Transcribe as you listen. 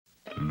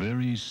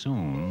Very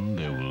soon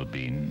there will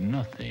be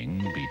nothing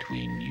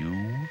between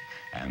you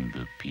and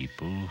the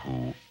people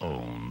who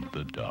own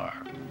the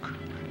dark.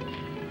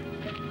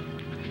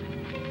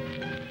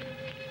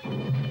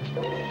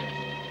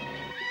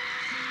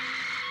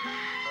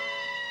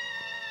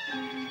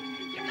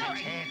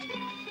 That's it.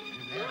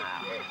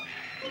 Now,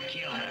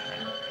 kill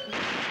her.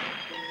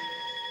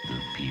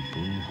 The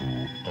people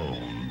who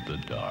own the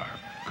dark.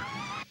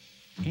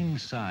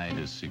 Inside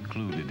a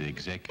secluded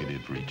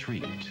executive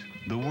retreat,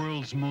 the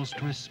world's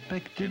most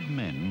respected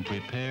men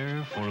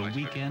prepare for a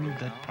weekend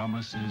that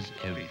promises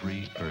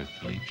every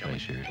earthly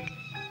pleasure.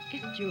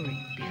 If during,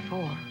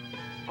 before,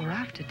 or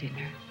after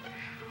dinner,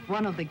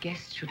 one of the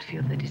guests should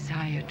feel the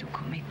desire to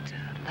commit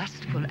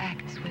lustful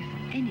acts with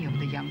any of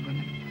the young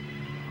women,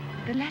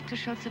 the latter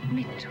shall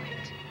submit to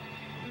it.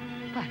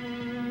 But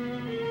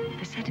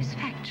the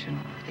satisfaction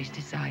of this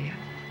desire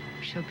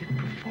shall be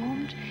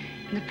performed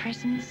in the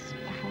presence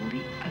of all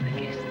the other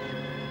guests.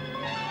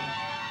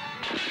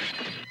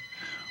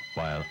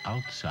 While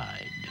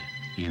outside,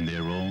 in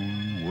their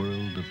own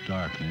world of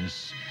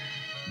darkness,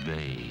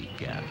 they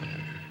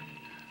gather.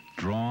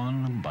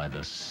 Drawn by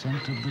the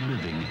scent of the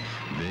living,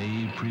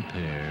 they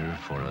prepare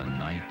for a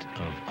night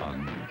of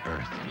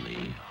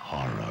unearthly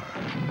horror.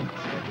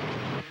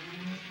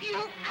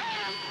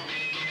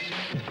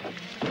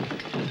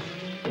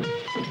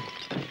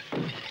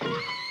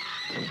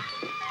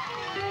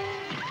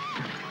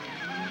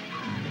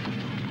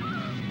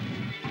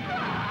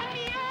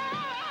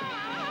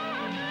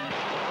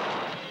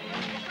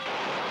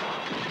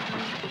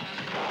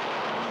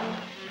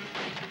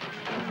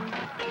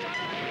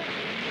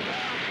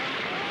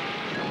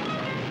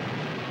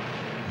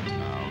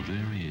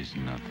 There is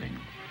nothing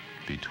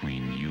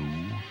between you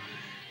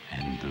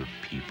and the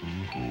people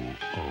who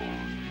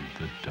own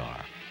the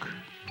dark.